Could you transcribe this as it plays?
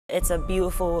It's a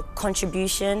beautiful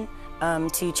contribution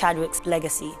to Chadwick's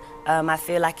legacy. I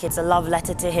feel like it's a love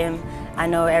letter to him. I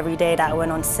know every day that I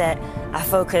went on set, I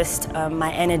focused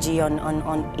my energy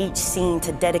on each scene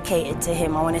to dedicate it to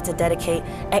him. I wanted to dedicate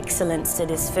excellence to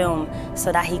this film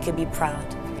so that he could be proud.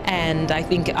 And I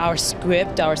think our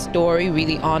script, our story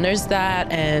really honors that,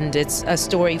 and it's a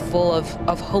story full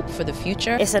of hope for the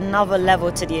future. It's another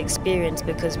level to the experience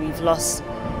because we've lost,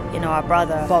 our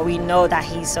brother, but we know that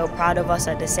he's so proud of us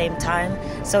at the same time.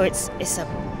 So it's a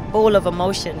ball of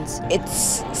emotions.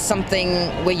 It's something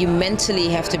where you mentally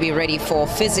have to be ready for.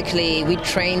 Physically, we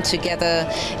train together,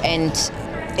 and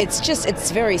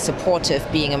it's very supportive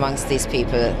being amongst these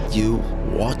people. You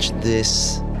watch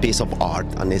this piece of art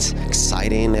and it's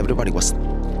exciting. Everybody was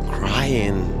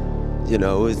crying,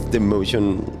 the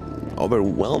emotion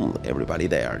overwhelmed everybody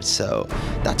there, so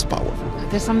that's powerful.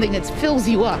 There's something that fills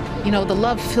you up, the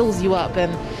love fills you up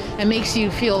and makes you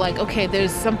feel like, okay,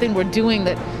 there's something we're doing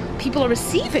that people are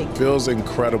receiving. It feels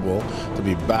incredible to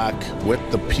be back with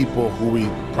the people who we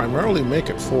primarily make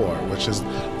it for, which is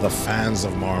the fans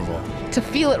of Marvel. To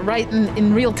feel it right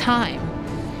in real time,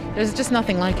 there's just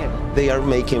nothing like it. They are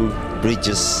making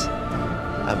bridges,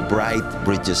 bright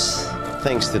bridges.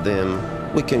 Thanks to them,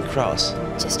 we can cross.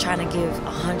 Just trying to give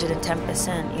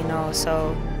 110%,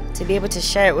 so to be able to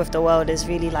share it with the world is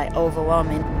really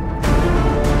overwhelming.